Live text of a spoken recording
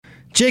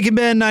Jake and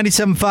Ben,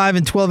 97.5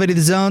 and 1280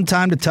 The Zone.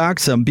 Time to talk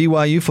some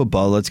BYU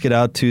football. Let's get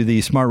out to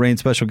the Smart Rain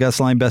special guest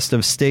line. Best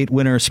of state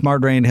winner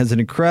Smart Rain has an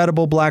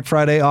incredible Black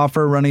Friday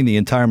offer running the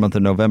entire month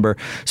of November.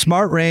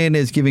 Smart Rain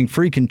is giving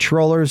free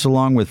controllers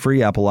along with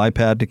free Apple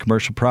iPad to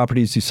commercial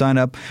properties who sign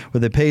up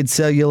with a paid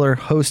cellular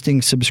hosting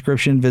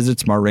subscription. Visit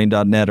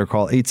smartrain.net or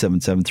call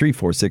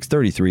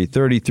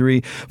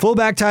 877-346-3333.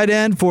 Fullback tight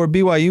end for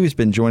BYU. He's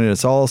been joining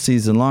us all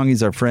season long.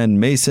 He's our friend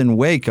Masen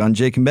Wake on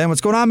Jake and Ben.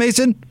 What's going on,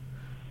 Mason?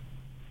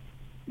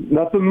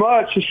 Nothing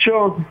much, just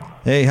chilling.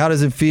 Hey, how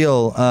does it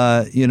feel?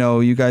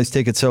 You guys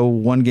take it so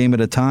one game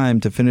at a time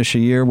to finish a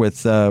year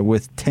with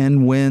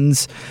 10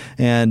 wins,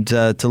 and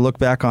to look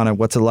back on it,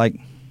 what's it like?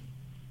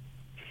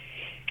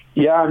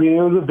 Yeah, I mean,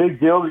 it was a big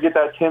deal to get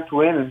that 10th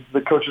win, and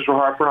the coaches were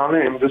harping on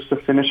it, and just to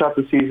finish out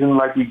the season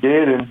like we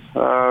did, and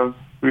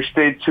we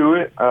stayed to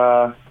it.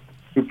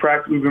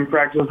 We've been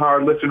practicing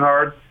hard, lifting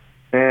hard,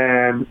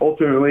 and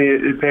ultimately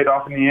it paid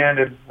off in the end,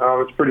 and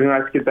it's pretty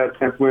nice to get that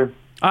 10th win.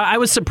 I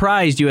was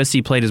surprised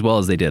USC played as well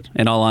as they did,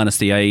 in all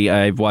honesty.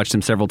 I've watched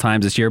them several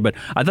times this year, but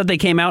I thought they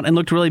came out and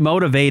looked really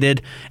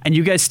motivated, and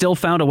you guys still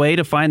found a way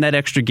to find that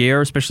extra gear,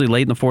 especially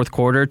late in the fourth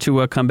quarter,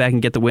 to come back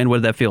and get the win. What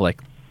did that feel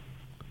like?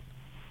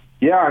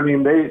 Yeah, I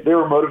mean, they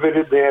were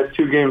motivated. They had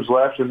 2 games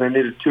left, and they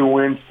needed 2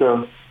 wins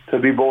to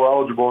be bowl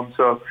eligible, and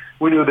so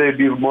we knew they'd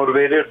be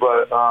motivated,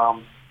 but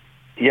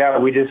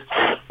we just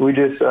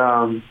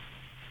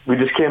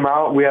came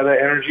out. We had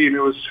that energy, and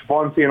it was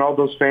fun seeing all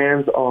those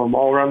fans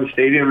all around the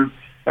stadium.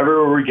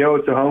 Everywhere we go,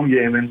 it's a home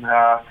game, and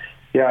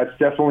it's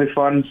definitely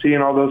fun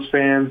seeing all those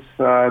fans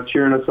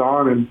cheering us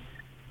on.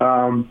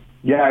 And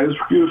it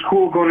was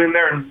cool going in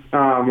there, and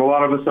a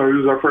lot of us it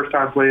was our first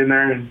time playing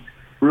there, and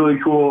really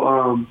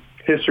cool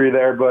history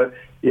there. But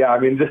yeah, I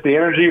mean, just the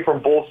energy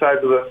from both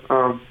sides of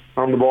the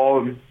on the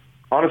ball, and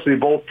honestly,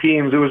 both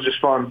teams. It was just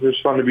fun. It was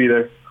fun to be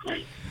there.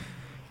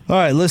 All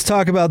right, let's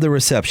talk about the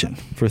reception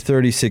for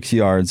 36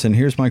 yards. And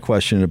here's my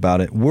question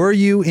about it. Were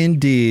you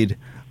indeed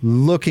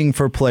looking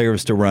for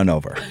players to run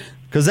over?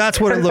 Because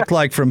that's what it looked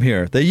like from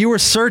here, that you were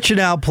searching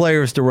out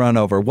players to run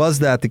over. Was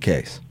that the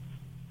case?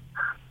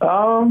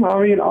 I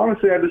mean,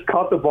 honestly, I just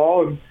caught the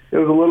ball, and it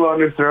was a little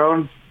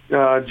underthrown.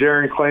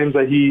 Jaron claims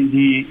that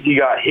he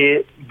got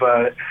hit,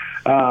 but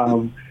I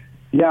mean,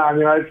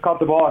 I just caught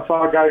the ball. I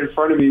saw a guy in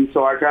front of me,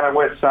 so I kind of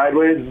went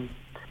sideways,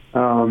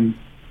 and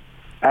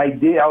I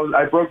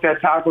broke that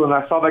tackle, and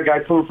I saw that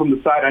guy coming from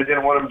the side. I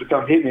didn't want him to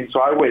come hit me,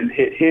 so I went and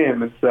hit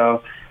him. And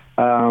so,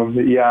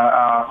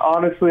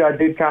 honestly, I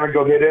did kind of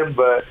go hit him,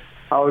 but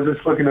I was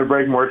just looking to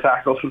break more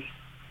tackles. It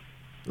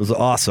was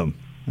awesome.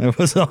 It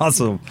was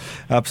awesome.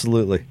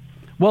 Absolutely.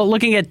 Well,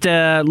 looking at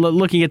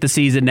the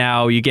season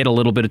now, you get a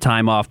little bit of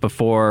time off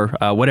before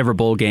whatever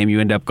bowl game you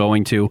end up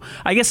going to.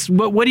 I guess,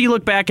 what do you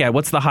look back at?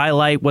 What's the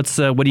highlight? What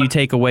do you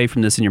take away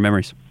from this in your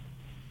memories?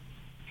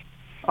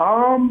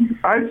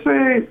 I'd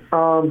say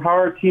how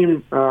our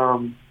team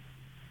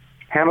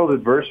handled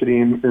adversity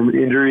and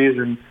injuries,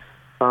 and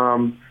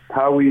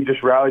how we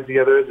just rallied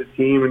together as a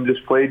team and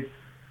just played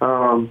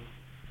sound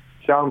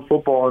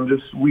football, and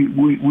just we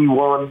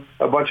won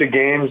a bunch of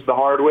games the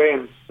hard way,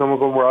 and some of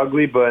them were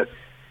ugly, but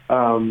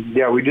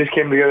we just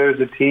came together as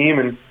a team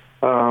and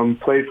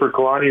played for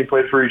Kalani and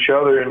played for each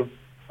other, and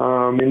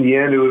in the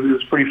end it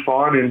was pretty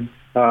fun,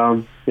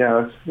 and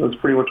that's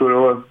pretty much what it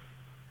was.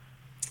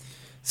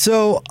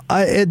 So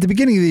at the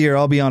beginning of the year,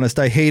 I'll be honest,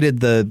 I hated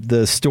the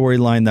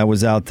storyline that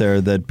was out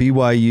there that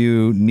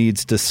BYU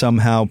needs to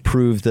somehow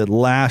prove that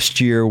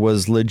last year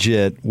was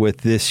legit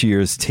with this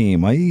year's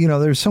team.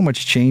 There's so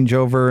much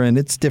changeover, and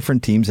it's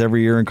different teams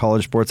every year in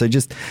college sports. I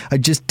just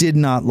did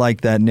not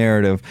like that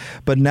narrative.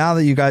 But now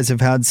that you guys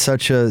have had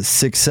such a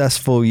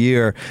successful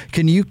year,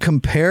 can you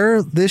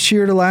compare this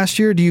year to last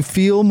year? Do you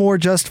feel more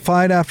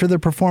justified after the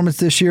performance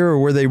this year, or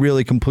were they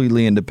really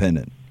completely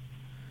independent?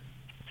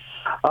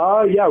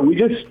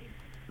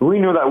 We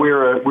knew that we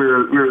were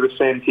the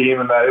same team,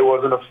 and that it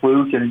wasn't a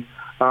fluke, and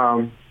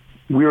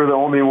we were the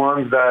only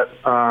ones that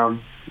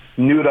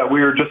knew that we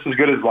were just as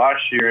good as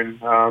last year,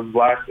 and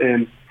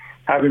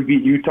having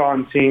beat Utah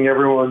and seeing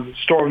everyone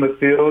storm the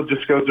field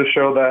just goes to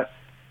show that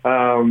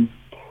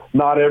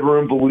not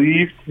everyone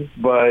believed,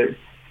 but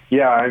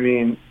I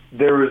mean,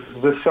 there was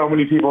just so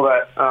many people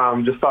that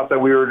just thought that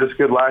we were just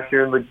good last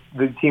year, and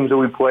the teams that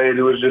we played,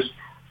 it was just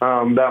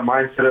that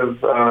mindset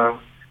of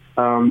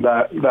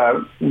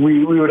that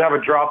we would have a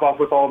drop off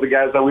with all the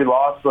guys that we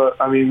lost, but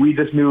I mean, we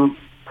just knew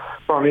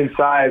from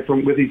inside,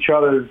 with each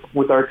other,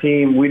 with our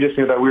team, we just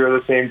knew that we were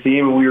the same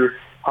team, and we were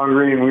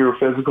hungry and we were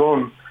physical,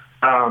 and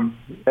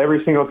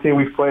every single team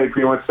we've played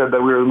pretty much said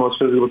that we were the most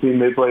physical team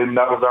they played, and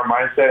that was our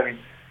mindset.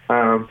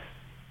 And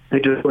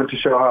it just went to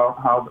show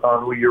how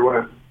the year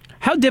went.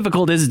 How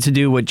difficult is it to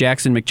do what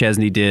Jackson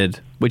McChesney did,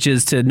 which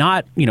is to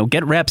not,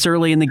 get reps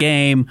early in the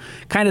game,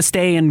 kind of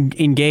stay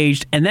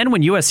engaged, and then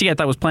when USC, I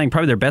thought, was playing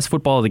probably their best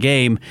football of the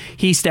game,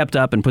 he stepped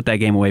up and put that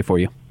game away for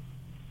you?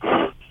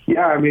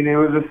 Yeah, I mean, it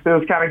was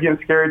kind of getting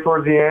scary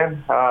towards the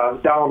end.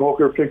 Dallin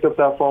Holker picked up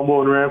that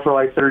fumble and ran for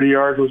like 30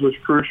 yards, which was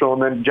crucial,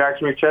 and then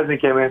Jackson McChesney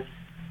came in.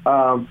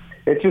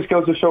 it just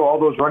goes to show all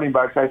those running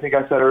backs. I think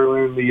I said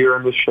earlier in the year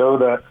on the show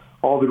that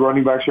all the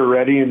running backs are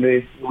ready, and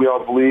we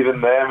all believe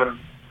in them,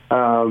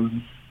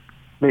 and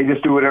they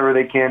just do whatever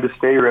they can to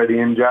stay ready.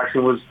 And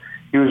Jackson was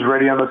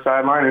ready on the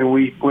sideline, and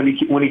when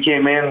he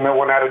came in, no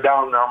one had a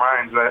doubt in our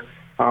minds that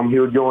he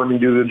would go in and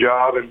do the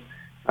job,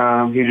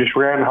 and he just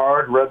ran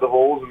hard, read the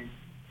holes,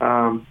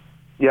 and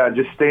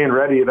just staying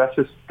ready. That's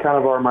just kind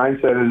of our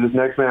mindset, is just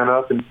next man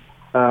up, and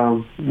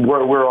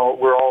we're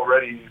all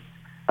ready.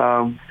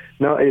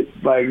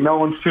 No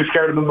one's too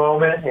scared of the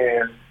moment,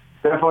 and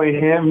definitely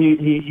him.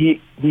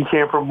 He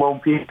came from Lone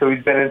Peak, so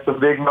he's been in some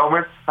big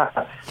moments.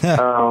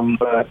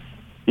 But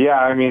yeah,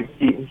 I mean,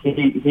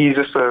 he's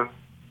just that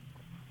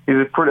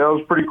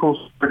was pretty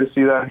cool to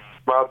see that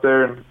out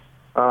there, and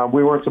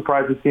we weren't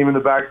surprised to see him in the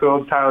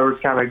backfield. Tyler was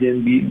kind of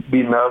getting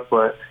beaten up,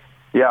 but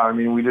yeah, I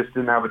mean, we just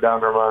didn't have a doubt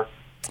in our mind.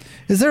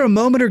 Is there a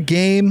moment or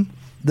game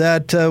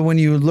that when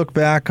you look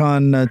back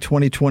on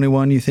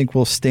 2021, you think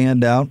will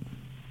stand out?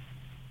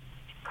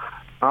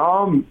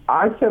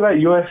 I'd say that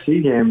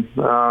USC game,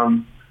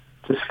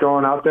 just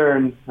going out there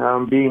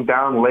and being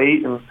down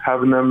late and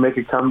having them make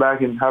a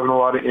comeback and having a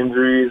lot of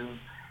injuries,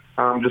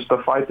 and just the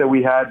fight that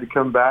we had to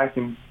come back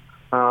and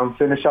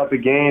finish out the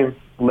game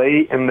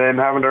late, and then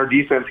having our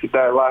defense get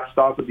that last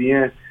stop at the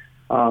end.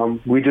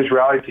 We just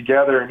rallied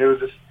together, and it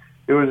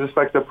was just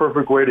like the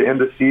perfect way to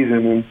end the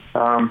season.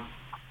 And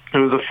it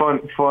was a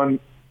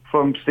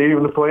fun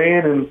stadium to play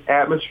in and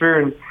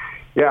atmosphere, and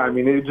yeah, I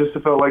mean, it just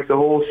felt like the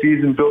whole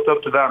season built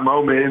up to that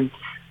moment, and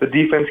the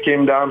defense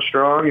came down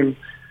strong, and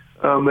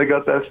they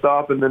got that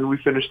stop, and then we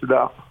finished it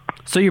out.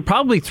 So you're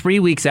probably 3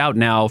 weeks out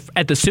now,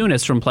 at the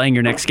soonest, from playing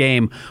your next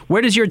game.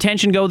 Where does your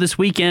attention go this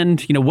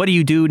weekend? What do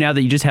you do now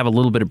that you just have a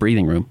little bit of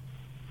breathing room?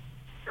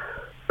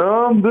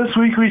 This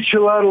week we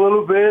chill out a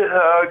little bit,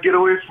 get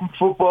away from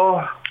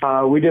football.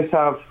 We just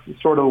have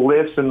sort of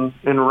lifts and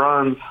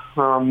runs.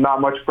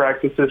 Not much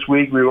practice this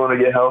week. We want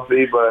to get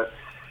healthy, but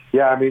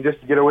yeah, I mean, just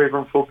to get away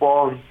from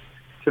football and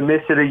to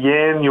miss it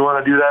again, you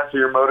want to do that so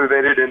you're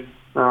motivated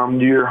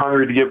and you're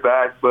hungry to get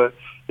back. But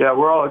yeah,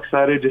 we're all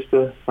excited just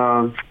to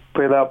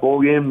play that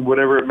bowl game,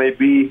 whatever it may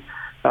be.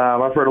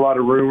 I've heard a lot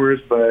of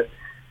rumors, but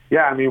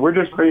yeah, I mean, we're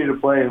just ready to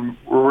play, and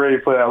we're ready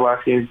to play that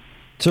last game.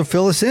 So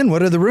fill us in.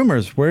 What are the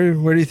rumors? Where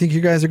do you think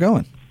you guys are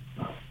going?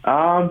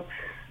 I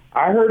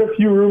heard a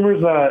few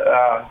rumors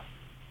that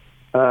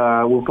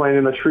we're playing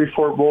in the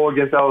Shreveport Bowl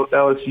against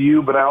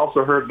LSU, but I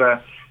also heard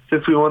that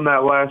since we won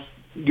that last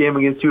game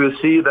against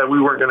USC, that we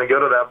weren't going to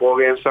go to that bowl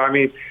game. So, I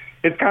mean,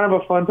 it's kind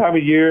of a fun time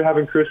of year,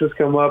 having Christmas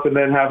come up and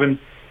then having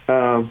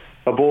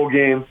a bowl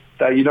game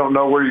that you don't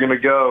know where you're going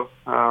to go.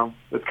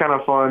 It's kind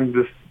of fun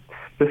just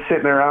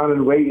sitting around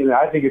and waiting.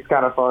 I think it's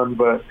kind of fun,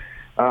 but,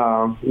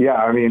 yeah,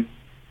 I mean,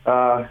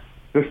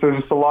 there's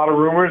just a lot of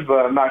rumors,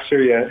 but I'm not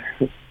sure yet.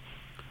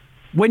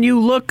 When you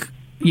look,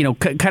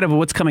 kind of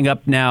what's coming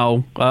up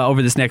now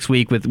over this next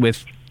week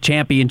with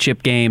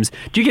championship games,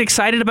 do you get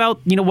excited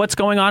about what's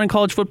going on in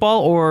college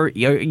football, or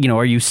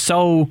are you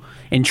so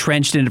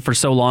entrenched in it for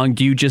so long?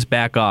 Do you just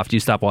back off? Do you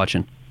stop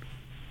watching?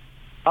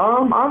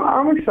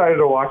 I'm excited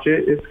to watch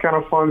it. It's kind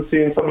of fun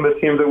seeing some of the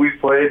teams that we've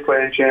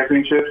playing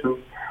championships, and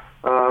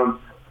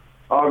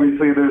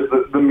obviously there's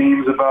the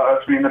memes about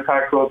us being the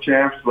Pac-12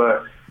 champs,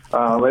 but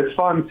it's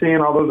fun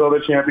seeing all those other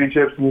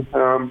championships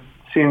and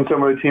seeing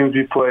some of the teams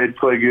we played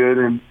play good,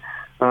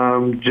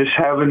 and just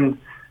having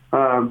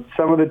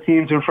some of the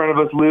teams in front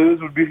of us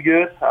lose would be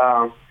good,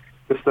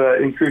 just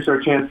to increase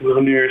our chances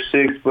of New Year's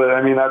Six. But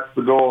I mean, that's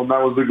the goal, and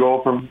that was the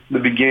goal from the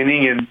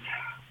beginning. And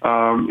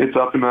it's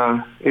up in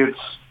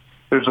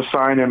there's a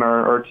sign in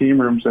our team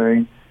room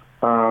saying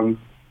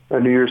a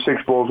New Year's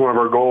Six bowl is one of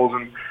our goals,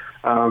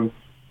 and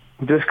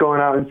just going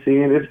out and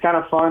seeing. It's kind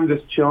of fun,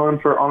 just chilling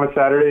on a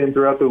Saturday and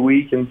throughout the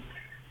week, and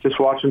just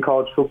watching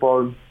college football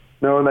and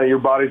knowing that your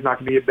body's not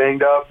going to get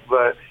banged up,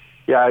 but.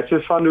 Yeah, it's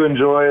just fun to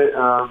enjoy it,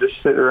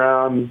 just sit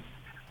around,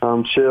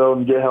 chill,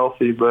 and get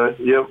healthy. But,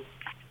 yep.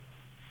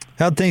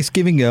 How'd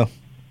Thanksgiving go?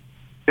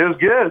 It was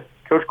good.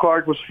 Coach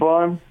Clark was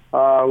fun.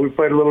 We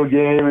played a little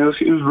game. It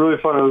was really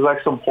fun. It was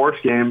like some horse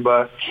game,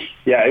 but,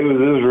 yeah, it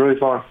was really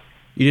fun.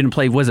 You didn't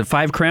play, was it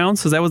 5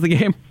 Crowns? Was that the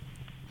game?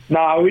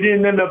 No, we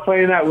didn't end up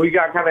playing that. We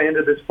got kind of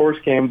into this horse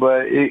game,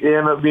 but it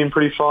ended up being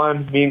pretty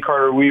fun. Me and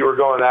Carter Wheat were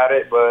going at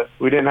it, but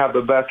we didn't have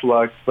the best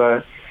luck,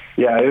 but...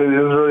 Yeah, it was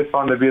really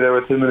fun to be there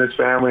with him and his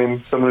family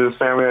and some of his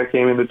family that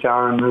came into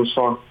town, and it was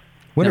fun.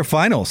 When are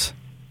finals?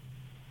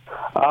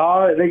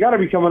 They got to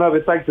be coming up.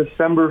 It's like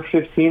December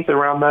 15th,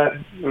 around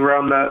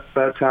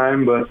that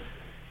time. But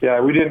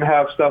yeah, we didn't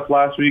have stuff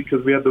last week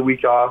because we had the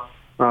week off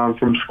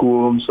from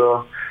school, and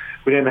so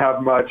we didn't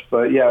have much.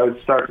 But yeah,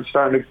 it's starting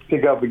to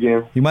pick up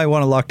again. You might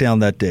want to lock down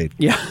that date.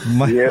 Yeah,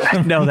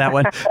 know that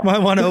one. Might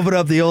want to open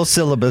up the old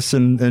syllabus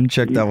and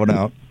check that one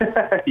out.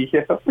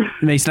 Yeah.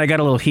 Mason, I got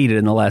a little heated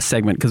in the last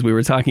segment because we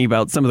were talking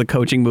about some of the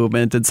coaching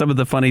movement and some of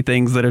the funny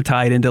things that are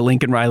tied into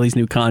Lincoln Riley's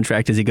new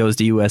contract as he goes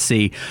to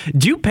USC.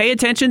 Do you pay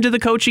attention to the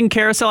coaching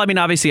carousel? I mean,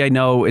 obviously, I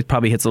know it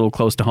probably hits a little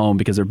close to home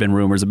because there have been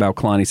rumors about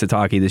Kalani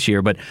Sitake this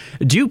year, but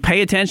do you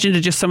pay attention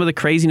to just some of the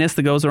craziness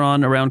that goes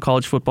on around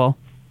college football?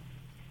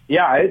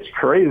 Yeah, it's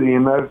crazy.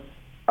 And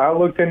I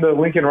looked into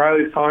Lincoln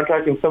Riley's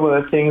contract and some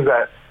of the things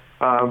that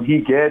he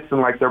gets, and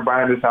like they're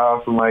buying his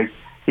house, and like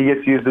he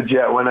gets to use the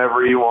jet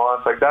whenever he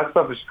wants. Like that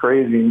stuff is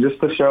crazy. And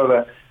just to show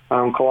that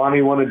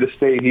Kalani wanted to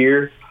stay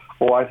here,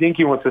 well, I think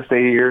he wants to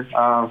stay here.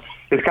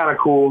 It's kind of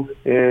cool,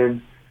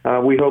 and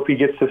we hope he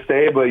gets to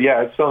stay. But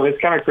yeah,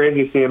 it's kind of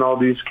crazy seeing all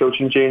these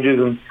coaching changes,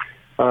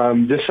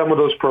 and just some of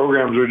those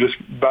programs are just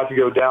about to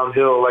go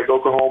downhill. Like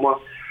Oklahoma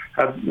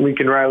had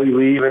Lincoln Riley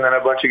leave, and then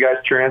a bunch of guys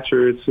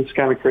transfer. It's just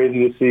kind of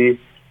crazy to see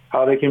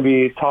how they can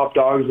be top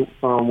dogs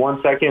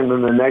 1 second, and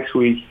then the next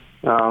week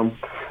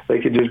they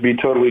could just be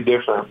totally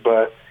different.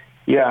 But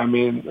yeah, I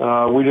mean,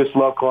 we just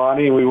love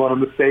Kalani, and we want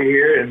him to stay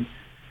here,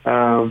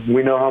 and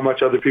we know how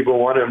much other people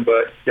want him.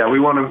 But yeah, we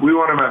want him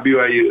at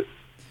BYU.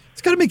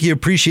 It's got to make you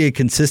appreciate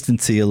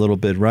consistency a little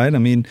bit, right? I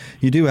mean,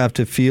 you do have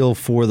to feel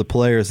for the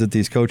players that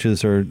these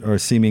coaches are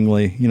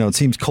seemingly, it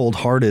seems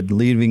cold-hearted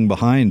leaving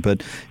behind.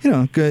 But,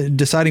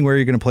 deciding where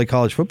you're going to play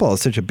college football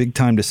is such a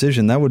big-time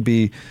decision. That would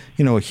be,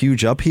 a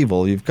huge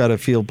upheaval. You've got to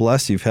feel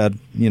blessed. You've had,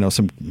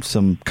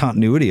 some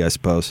continuity, I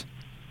suppose.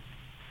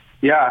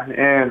 Yeah,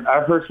 and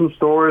I've heard some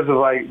stories of,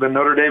 like, the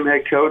Notre Dame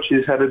head coach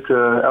is headed to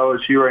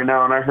LSU right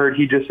now, and I heard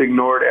he just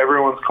ignored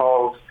everyone's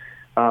calls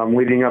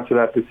leading up to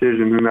that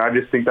decision. And I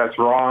just think that's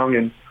wrong.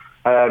 And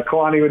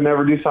Kalani would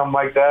never do something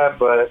like that.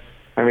 But,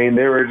 I mean,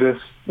 they were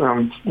just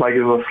like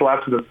it was a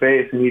slap to the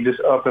face, and he just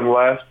up and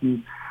left.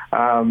 And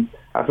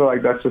I feel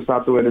like that's just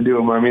not the way to do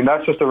it. I mean,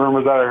 that's just the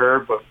rumors that I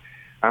heard. But,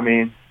 I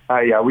mean,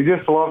 yeah, we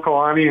just love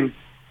Kalani and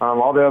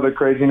all the other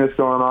craziness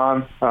going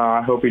on.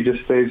 I hope he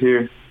just stays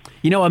here.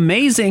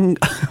 Amazing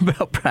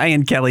about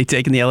Brian Kelly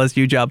taking the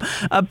LSU job.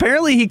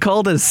 Apparently, he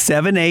called a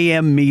 7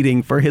 a.m.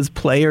 meeting for his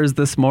players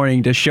this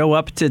morning to show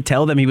up to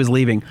tell them he was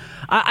leaving.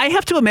 I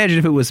have to imagine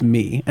if it was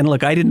me, and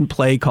look, I didn't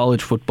play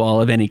college football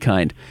of any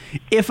kind.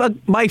 If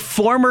my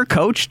former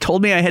coach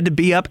told me I had to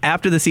be up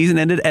after the season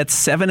ended at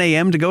 7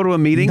 a.m. to go to a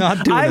meeting,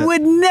 I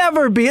would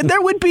never be.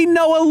 There would be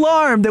no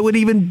alarm that would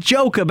even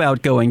joke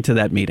about going to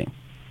that meeting.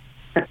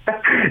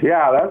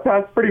 Yeah,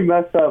 that's pretty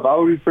messed up. I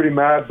would be pretty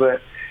mad,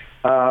 but...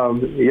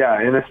 yeah,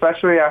 and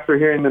especially after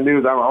hearing the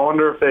news, I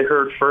wonder if they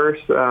heard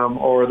first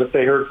or if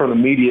they heard from the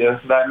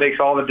media. That makes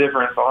all the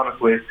difference,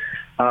 honestly,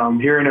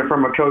 hearing it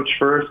from a coach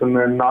first and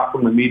then not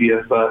from the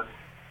media. But,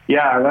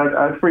 yeah,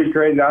 that's pretty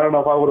crazy. I don't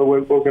know if I would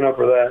have woken up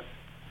for that.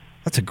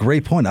 That's a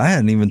great point. I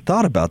hadn't even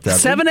thought about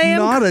that. 7 a.m.?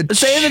 Not a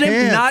Say the name,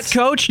 chance. not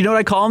coach. You know what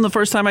I call him the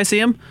first time I see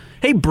him?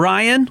 Hey,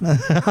 Brian,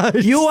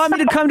 you want me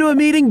to come to a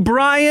meeting,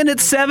 Brian, at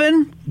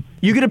 7?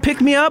 You going to pick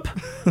me up?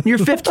 Your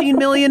 $15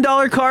 million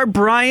car,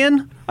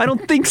 Brian? I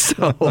don't think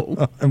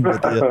so. I'm with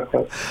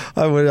you.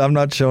 I'm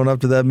not showing up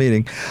to that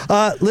meeting.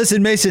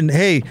 Listen, Mason,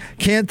 hey,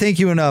 can't thank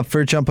you enough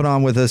for jumping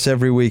on with us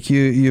every week.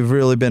 You've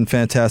really been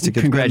fantastic.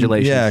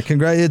 Congratulations.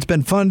 It's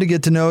been fun to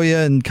get to know you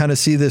and kind of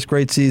see this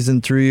great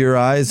season through your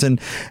eyes.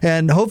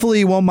 And hopefully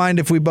you won't mind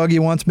if we bug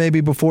you once maybe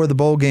before the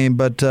bowl game,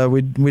 but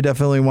we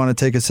definitely want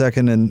to take a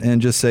second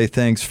and just say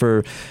thanks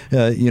for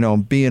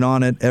being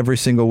on it every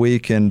single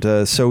week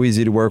and so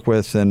easy to work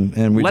with.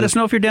 And let us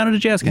know if you're down at a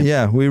Jazz game.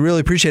 Yeah, we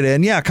really appreciate it.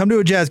 And yeah, come to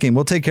a Jazz game.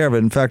 We'll take care of it.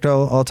 In fact,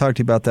 I'll talk to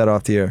you about that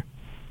off the air.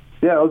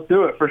 Yeah, let's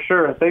do it for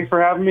sure. Thanks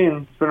for having me,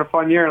 and it's been a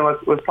fun year. And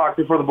let's talk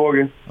before the bowl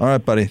game. All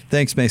right, buddy.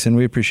 Thanks, Mason.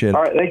 We appreciate it.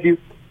 All right, thank you.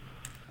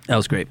 That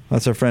was great.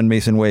 That's our friend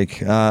Masen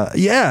Wake.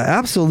 Yeah,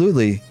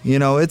 absolutely.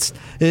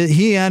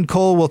 He and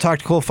Cole. We'll talk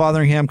to Cole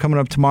Fotheringham coming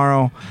up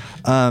tomorrow.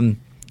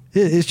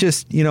 It's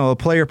just, a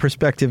player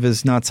perspective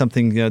is not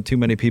something too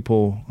many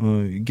people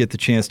get the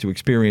chance to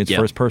experience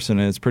first person.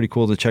 And it's pretty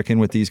cool to check in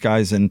with these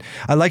guys. And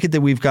I like it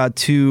that we've got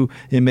two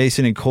in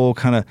Mason and Cole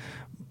kind of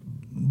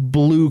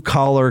blue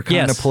collar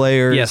kind of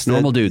players. Yes,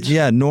 normal dudes.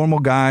 Yeah, normal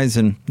guys.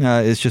 And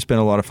it's just been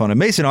a lot of fun. And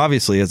Mason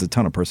obviously has a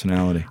ton of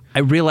personality. I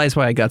realized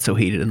why I got so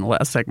heated in the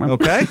last segment.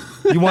 Okay.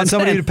 You want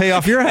somebody to pay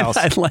off your house.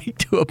 I'd like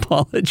to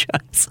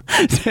apologize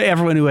to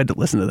everyone who had to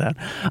listen to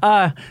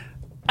that.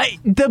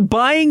 The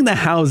buying the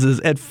houses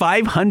at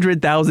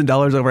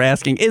 $500,000 over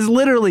asking is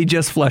literally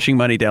just flushing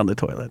money down the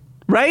toilet,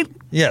 right?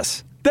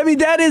 Yes. I mean,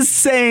 that is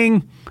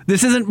saying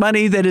this isn't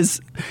money that is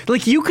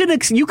like you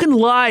can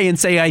lie and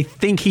say, I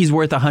think he's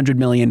worth $100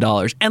 million.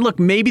 And look,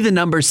 maybe the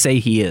numbers say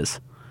he is.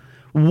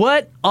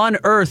 What on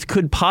earth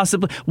could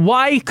possibly,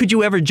 why could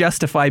you ever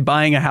justify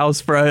buying a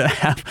house for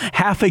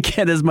half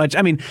again as much?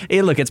 I mean,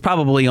 it's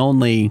probably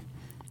only...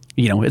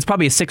 it's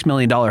probably a $6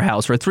 million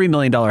house or a $3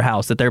 million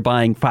house that they're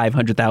buying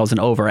 $500,000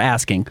 over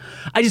asking.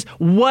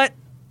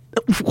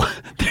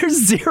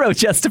 There's zero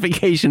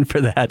justification for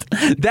that.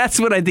 That's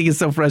what I think is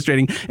so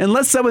frustrating.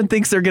 Unless someone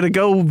thinks they're going to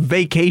go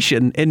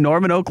vacation in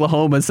Norman,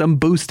 Oklahoma, some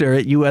booster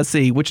at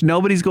USC, which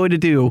nobody's going to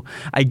do,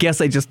 I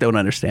guess I just don't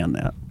understand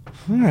that.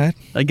 All right.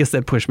 I guess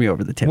that pushed me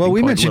over the tipping point. Well,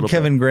 we mentioned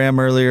Kevin Graham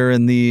earlier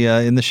in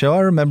the show. I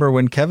remember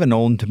when Kevin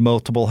owned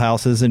multiple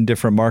houses in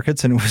different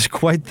markets, and it was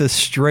quite the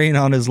strain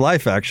on his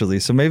life, actually.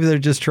 So maybe they're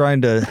just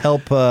trying to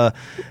help him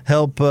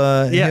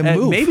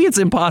move. Maybe it's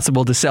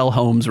impossible to sell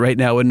homes right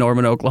now in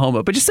Norman,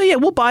 Oklahoma. But just say,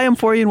 we'll buy them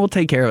for you and we'll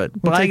take care of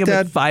it. Buying them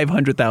at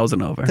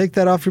 $500,000 over. Take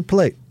that off your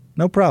plate.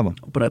 No problem.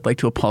 But I'd like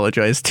to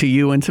apologize to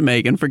you and to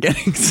Megan for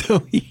getting so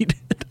heated.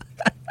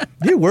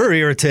 You were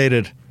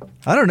irritated.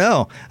 I don't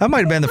know. That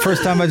might have been the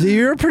first time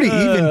you're a pretty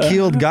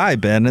even-keeled guy,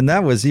 Ben, and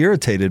that was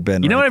irritated,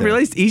 Ben. You know right what I there.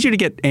 realized? Easier to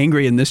get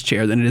angry in this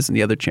chair than it is in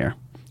the other chair.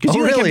 Because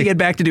you have really? to get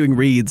back to doing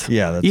reads.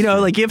 Yeah, that's you know,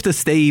 true. like you have to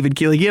stay even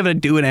keel. You have to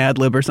do an ad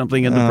lib or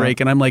something in the break,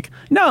 and I'm like,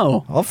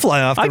 no. I'll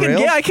fly off the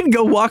rails. I can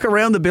go walk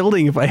around the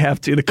building if I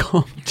have to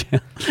calm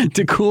down,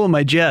 to cool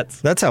my jets.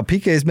 That's how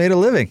PK's made a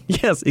living.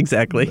 Yes,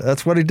 exactly.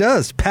 That's what he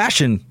does.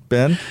 Passion,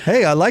 Ben.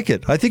 Hey, I like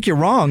it. I think you're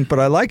wrong, but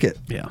I like it.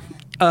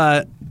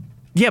 Yeah.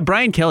 Yeah,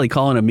 Brian Kelly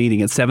calling a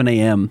meeting at 7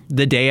 a.m.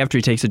 the day after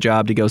he takes a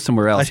job to go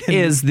somewhere else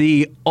is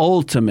the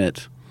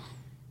ultimate,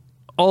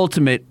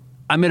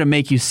 I'm going to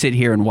make you sit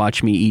here and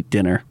watch me eat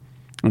dinner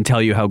and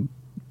tell you how,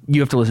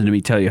 you have to listen to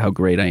me tell you how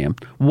great I am.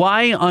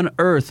 Why on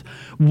earth,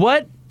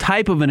 what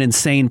type of an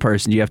insane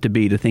person do you have to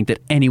be to think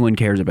that anyone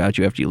cares about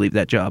you after you leave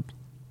that job?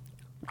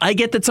 I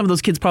get that some of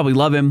those kids probably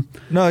love him.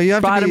 No, you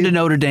have brought to him to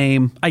Notre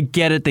Dame. I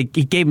get it.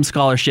 He gave him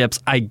scholarships.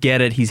 I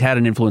get it. He's had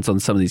an influence on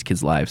some of these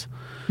kids' lives.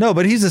 No,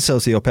 but he's a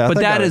sociopath. But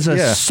that is a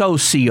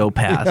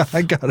sociopath. Yeah,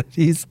 I got it.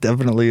 He's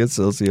definitely a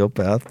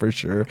sociopath for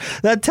sure.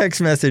 That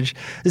text message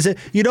is it.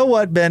 You know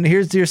what, Ben?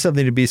 Here's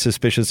something to be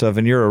suspicious of,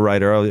 and you're a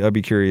writer. I'll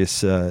be curious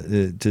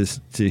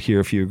to hear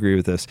if you agree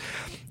with this.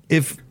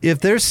 If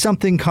there's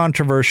something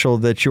controversial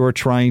that you're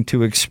trying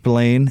to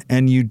explain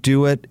and you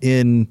do it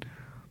in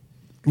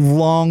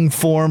long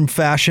form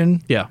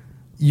fashion, Yeah.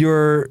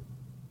 you're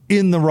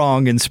in the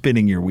wrong and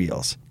spinning your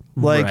wheels.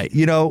 Like, Right.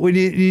 you know, when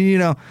you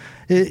know,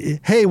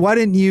 hey, why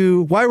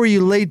were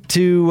you late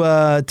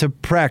to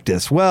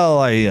practice?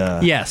 Well,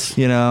 Yes.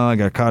 you know, I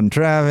got caught in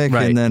traffic,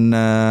 Right. and then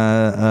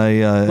I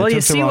Well, took you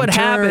the see wrong what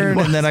turn, happened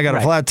was- and then I got a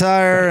Right. flat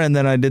tire, and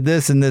then I did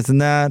this and this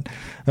and that.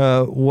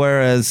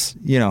 Whereas,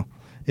 you know,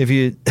 if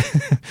you,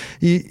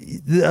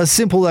 a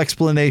simple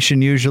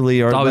explanation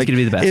usually, or It's always like, gonna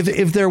be the best.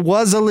 If there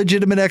was a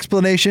legitimate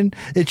explanation,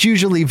 it's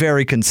usually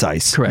very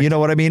concise. Correct. You know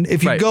what I mean?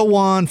 If you Right. go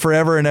on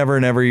forever and ever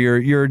and ever,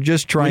 you're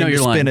just trying know to you're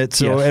spin lying. it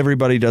so Yes.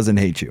 everybody doesn't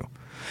hate you.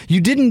 You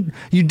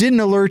didn't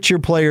alert your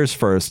players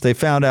first. They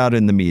found out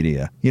in the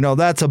media. You know,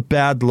 that's a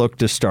bad look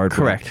to start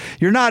Correct. with.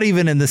 You're not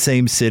even in the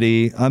same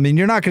city. I mean,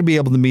 you're not going to be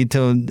able to meet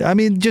to. I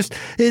mean,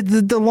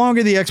 the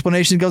longer the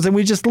explanation goes, and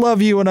we just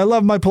love you, and I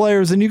love my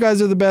players, and you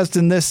guys are the best,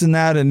 and this and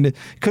that, and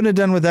couldn't have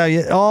done without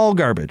you. All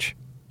garbage.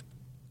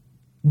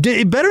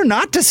 Better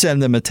not to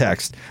send them a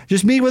text.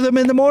 Just meet with them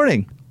in the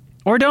morning.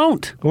 Or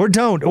don't. Or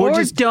don't. Or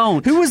just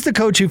don't. Who was the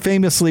coach who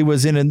famously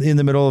was in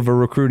the middle of a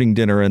recruiting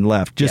dinner and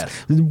left? Just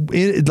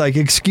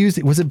excuse.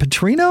 Was it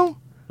Petrino?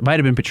 It might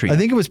have been Petrino. I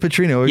think it was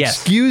Petrino. Yes.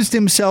 Excused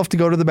himself to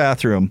go to the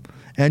bathroom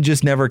and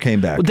just never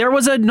came back. There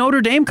was a Notre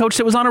Dame coach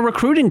that was on a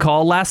recruiting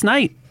call last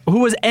night who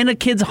was in a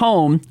kid's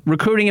home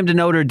recruiting him to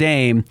Notre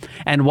Dame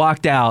and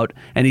walked out,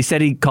 and he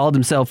said he called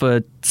himself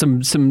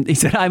he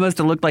said, I must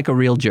have looked like a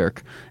real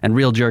jerk. And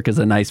real jerk is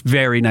a nice,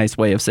 very nice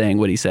way of saying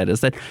what he said, is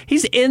that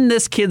he's in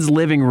this kid's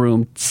living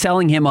room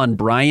selling him on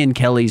Brian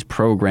Kelly's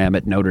program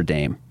at Notre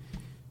Dame.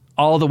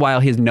 All the while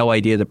he has no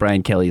idea that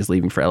Brian Kelly is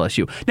leaving for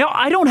LSU. Now,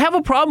 I don't have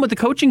a problem with the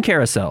coaching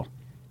carousel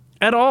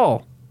at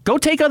all. Go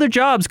take other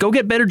jobs. Go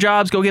get better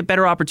jobs. Go get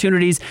better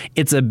opportunities.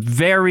 It's a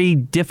very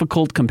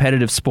difficult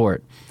competitive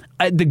sport.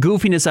 The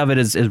goofiness of it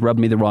has rubbed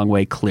me the wrong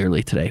way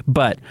clearly today.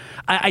 But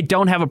I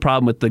don't have a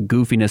problem with the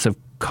goofiness of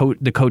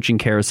the coaching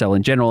carousel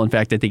in general. In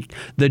fact, I think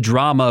the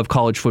drama of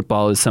college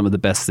football is some of the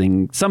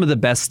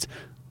best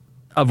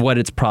of what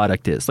its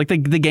product is. Like the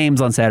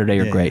games on Saturday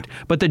are great.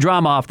 But the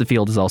drama off the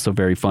field is also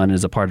very fun and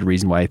is a part of the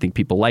reason why I think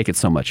people like it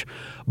so much.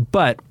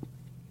 But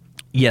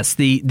yes,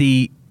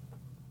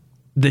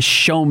 the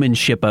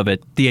showmanship of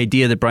it, the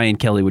idea that Brian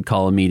Kelly would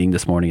call a meeting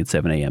this morning at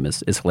 7 a.m.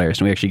 is hilarious.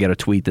 And we actually got a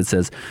tweet that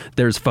says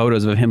there's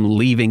photos of him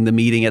leaving the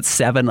meeting at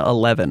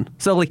 7-11.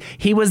 So like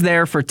he was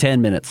there for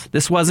 10 minutes.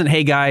 This wasn't,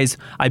 hey guys,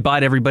 I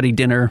bought everybody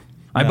dinner.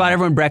 I bought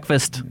everyone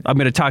breakfast. I'm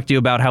going to talk to you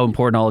about how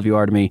important all of you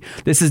are to me.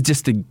 This is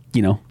just to,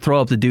 throw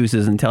up the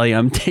deuces and tell you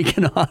I'm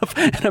taking off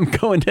and I'm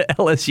going to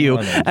LSU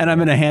and I'm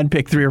going to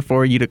handpick 3 or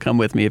 4 of you to come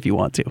with me if you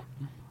want to.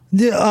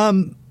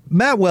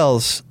 Matt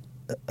Wells,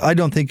 I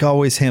don't think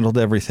always handled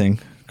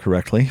everything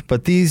correctly,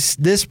 but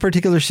this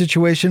particular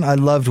situation, I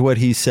loved what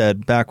he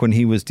said back when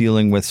he was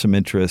dealing with some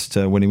interest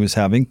when he was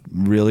having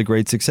really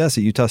great success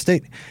at Utah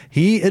State.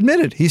 He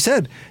admitted, he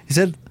said,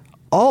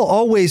 I'll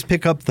always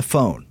pick up the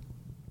phone.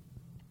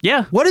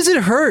 Yeah. What does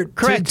it hurt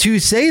to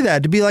say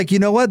that? To be like, you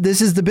know what?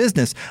 This is the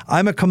business.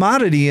 I'm a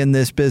commodity in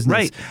this business.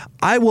 Right.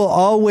 I will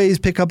always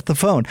pick up the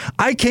phone.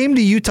 I came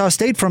to Utah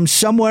State from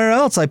somewhere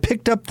else. I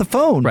picked up the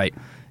phone. Right.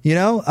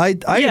 I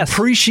Yes.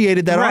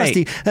 appreciated that Right.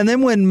 honesty. And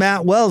then when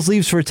Matt Wells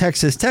leaves for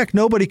Texas Tech,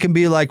 nobody can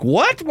be like,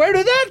 what? Where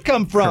did that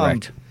come from?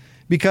 Correct.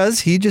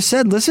 Because he just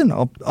said, listen,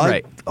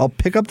 I'll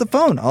pick up the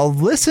phone. I'll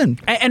listen.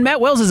 And Matt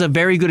Wells is a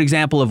very good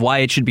example of why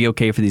it should be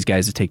okay for these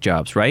guys to take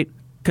jobs, right?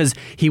 Because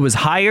he was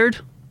hired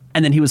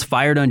and then he was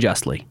fired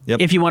unjustly.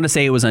 Yep. If you want to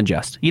say it was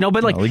unjust.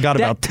 But like Well, he got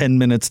about 10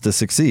 minutes to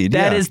succeed.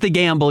 That is the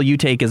gamble you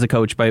take as a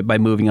coach by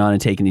moving on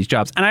and taking these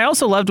jobs. And I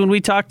also loved when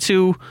we talked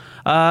to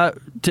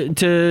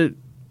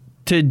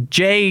to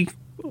Jay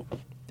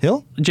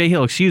Hill,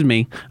 excuse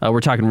me. We're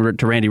talking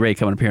to Randy Ray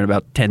coming up here in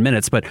about 10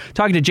 minutes, but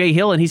talking to Jay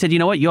Hill, and he said, you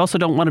know what, you also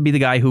don't want to be the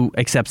guy who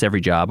accepts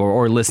every job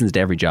or listens to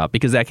every job,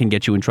 because that can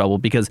get you in trouble,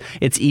 because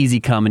it's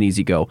easy come and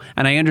easy go.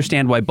 And I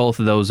understand why both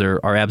of those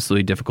are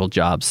absolutely difficult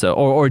jobs, so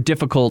or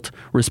difficult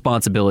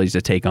responsibilities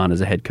to take on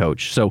as a head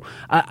coach. So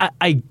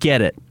I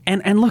get it.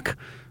 And look,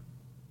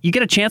 you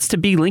get a chance to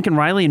be Lincoln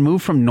Riley and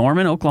move from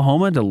Norman,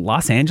 Oklahoma to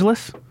Los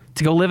Angeles,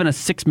 to go live in a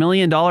 $6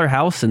 million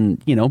house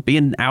and, be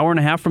an hour and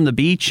a half from the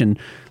beach and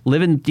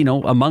live in,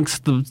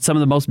 amongst some of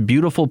the most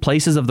beautiful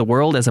places of the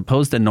world, as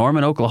opposed to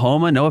Norman,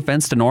 Oklahoma. No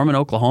offense to Norman,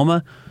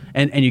 Oklahoma.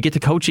 And you get to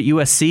coach at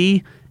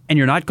USC, and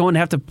you're not going to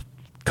have to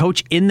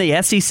coach in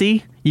the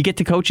SEC. You get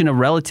to coach in a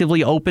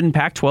relatively open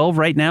Pac-12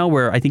 right now,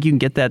 where I think you can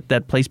get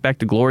that place back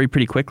to glory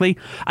pretty quickly.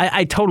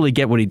 I totally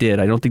get what he did.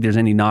 I don't think there's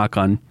any knock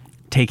on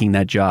taking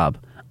that job.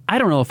 I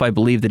don't know if I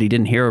believe that he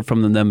didn't hear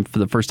from them for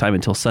the first time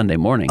until Sunday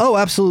morning. Oh,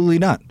 absolutely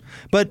not.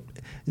 But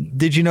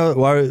did you know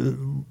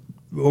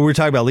we were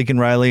talking about Lincoln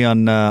Riley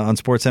on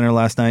SportsCenter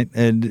last night,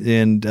 and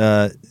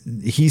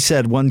he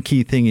said one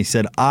key thing. He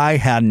said, I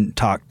hadn't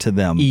talked to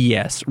them.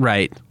 Yes,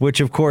 right. Which,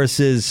 of course,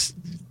 is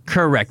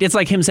correct. It's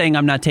like him saying,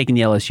 I'm not taking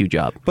the LSU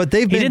job. But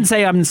he didn't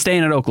say I'm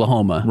staying at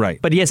Oklahoma. Right.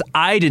 But yes,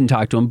 I didn't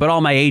talk to him, but all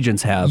my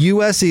agents have.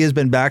 USC has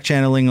been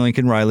back-channeling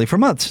Lincoln Riley for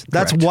months.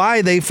 That's Correct.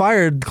 why they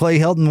fired Clay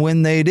Helton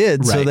when they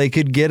did, so Right. they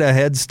could get a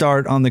head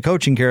start on the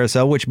coaching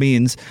carousel, which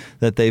means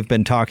that they've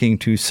been talking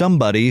to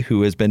somebody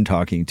who has been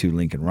talking to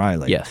Lincoln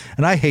Riley. Yes.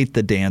 And I hate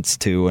the dance,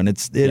 too, and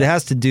it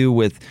has to do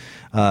with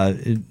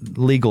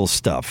legal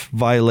stuff,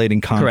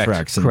 violating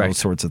contracts and those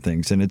sorts of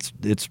things, and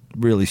it's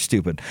really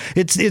stupid.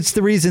 It's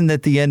the reason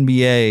that the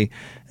NBA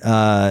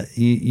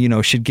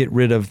should get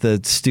rid of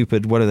the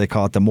stupid, what do they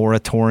call it, the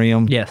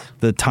moratorium? Yes.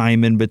 The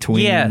time in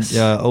between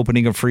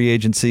opening of free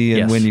agency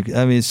and when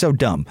it's so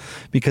dumb,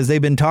 because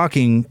they've been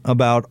talking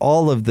about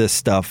all of this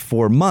stuff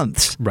for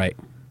months. Right.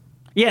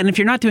 Yeah, and if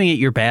you're not doing it,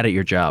 you're bad at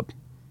your job.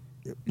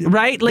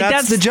 Right? Like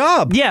that's the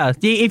job. Yeah.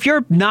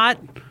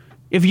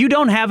 If you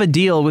don't have a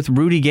deal with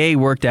Rudy Gay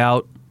worked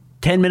out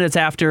 10 minutes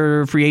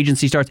after free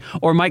agency starts,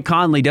 or Mike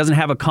Conley doesn't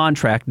have a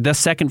contract the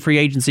second free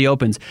agency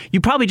opens,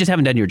 you probably just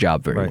haven't done your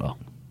job very well.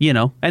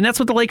 And that's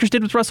what the Lakers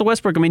did with Russell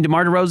Westbrook. I mean,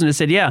 DeMar DeRozan has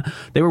said,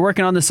 they were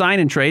working on the sign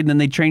and trade, and then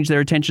they changed their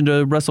attention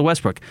to Russell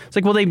Westbrook. It's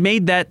like, well, they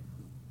made that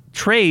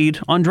trade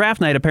on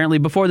draft night, apparently,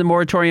 before the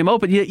moratorium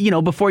opened,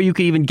 before you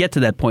could even get to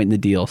that point in the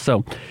deal.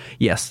 So,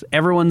 yes,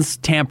 everyone's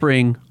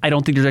tampering. I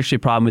don't think there's actually a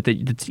problem with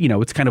it.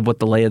 It's kind of what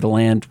the lay of the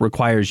land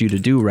requires you to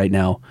do right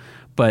now.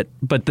 But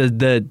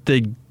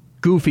the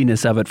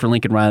goofiness of it for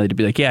Lincoln Riley to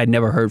be like, I'd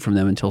never heard from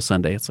them until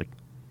Sunday. It's like,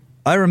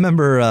 I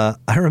remember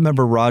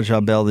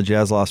Rajah Bell. The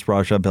Jazz lost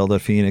Rajah Bell to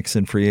Phoenix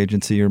in free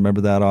agency. You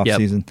remember that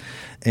offseason? Yep.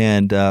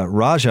 And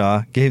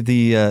Rajah gave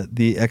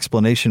the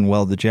explanation,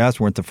 well, the Jazz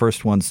weren't the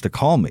first ones to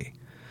call me.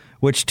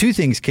 Which two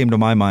things came to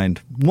my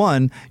mind.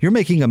 One, you're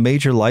making a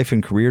major life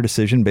and career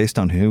decision based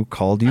on who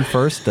called you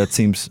first. That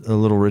seems a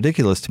little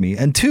ridiculous to me.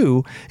 And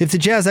two, if the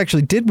Jazz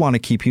actually did want to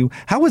keep you,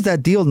 how was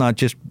that deal not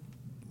just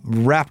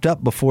wrapped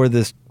up before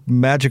this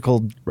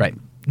magical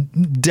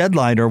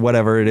deadline or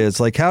whatever it is?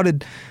 Like, how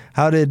did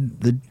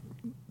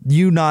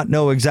you not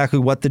know exactly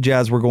what the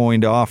Jazz were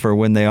going to offer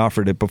when they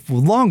offered it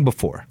long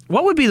before?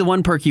 What would be the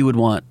one perk you would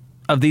want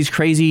of these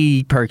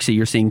crazy perks that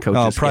you're seeing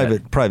coaches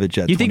private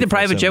jet. You think the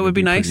private jet would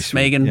be nice?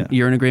 Megan,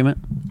 you're in agreement?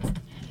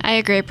 I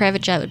agree.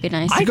 Private jet would be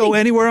nice. To go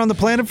anywhere on the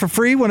planet for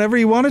free whenever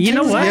you wanted to? You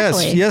know what?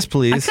 Yes,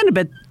 please. I kind of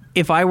bet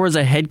if I was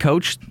a head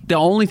coach, the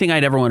only thing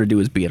I'd ever want to do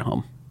is be at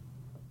home.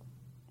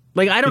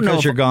 Like, I don't know.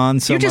 Because you're gone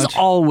so much? You're just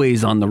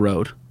always on the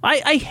road.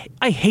 I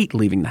hate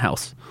leaving the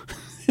house.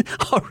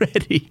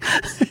 Already.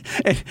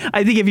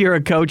 I think if you're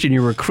a coach and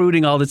you're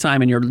recruiting all the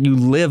time and you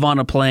live on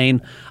a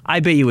plane,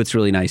 I bet you it's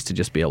really nice to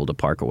just be able to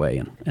park away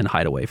and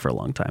hide away for a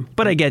long time.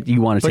 But I get you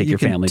want to take your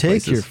family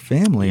places. Take your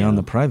family on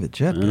the private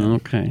jet.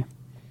 Okay.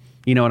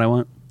 You know what I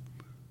want?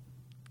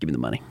 Give me the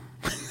money.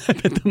 I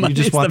bet the money. You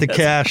just want the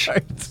cash.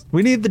 Part.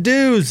 We need the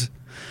dues.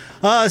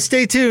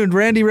 Stay tuned.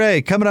 Randy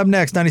Ray coming up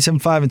next, 97.5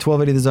 and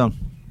 1280 The Zone.